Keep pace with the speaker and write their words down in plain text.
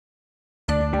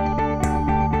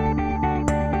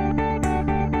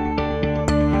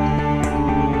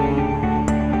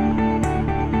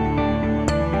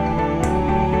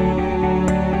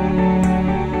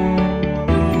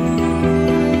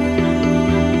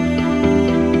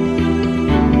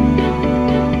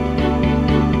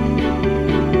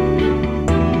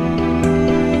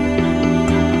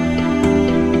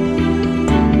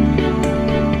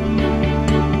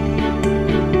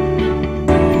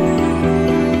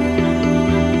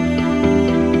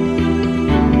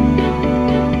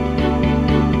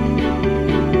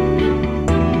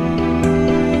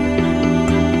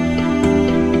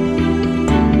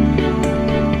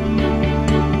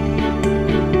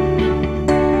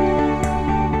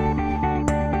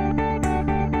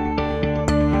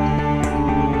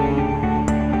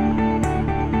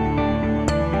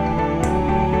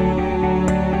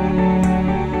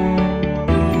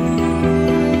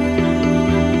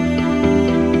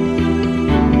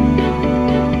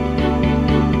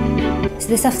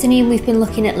this afternoon we've been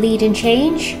looking at leading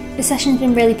change. The session's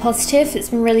been really positive. It's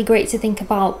been really great to think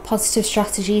about positive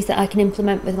strategies that I can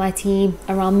implement with my team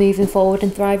around moving forward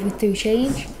and thriving through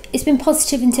change. It's been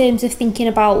positive in terms of thinking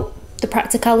about the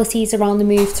practicalities around the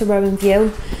move to Rowan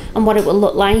View and what it will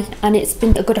look like, and it's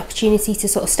been a good opportunity to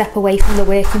sort of step away from the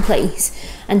working place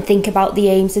and think about the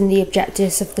aims and the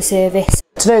objectives of the service.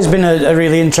 Today's been a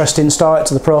really interesting start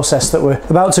to the process that we're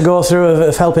about to go through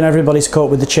of helping everybody to cope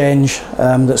with the change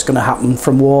that's going to happen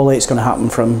from Whalley, it's going to happen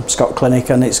from Scott Clinic,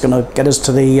 and it's going to get us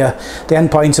to the end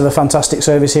point of a fantastic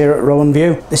service here at Rowan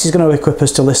View. This is going to equip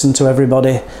us to listen to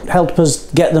everybody, help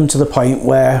us get them to the point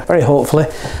where, very hopefully,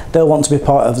 they'll want to be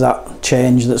part of that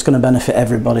change that's going to benefit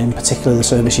everybody, and particularly the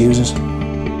service users.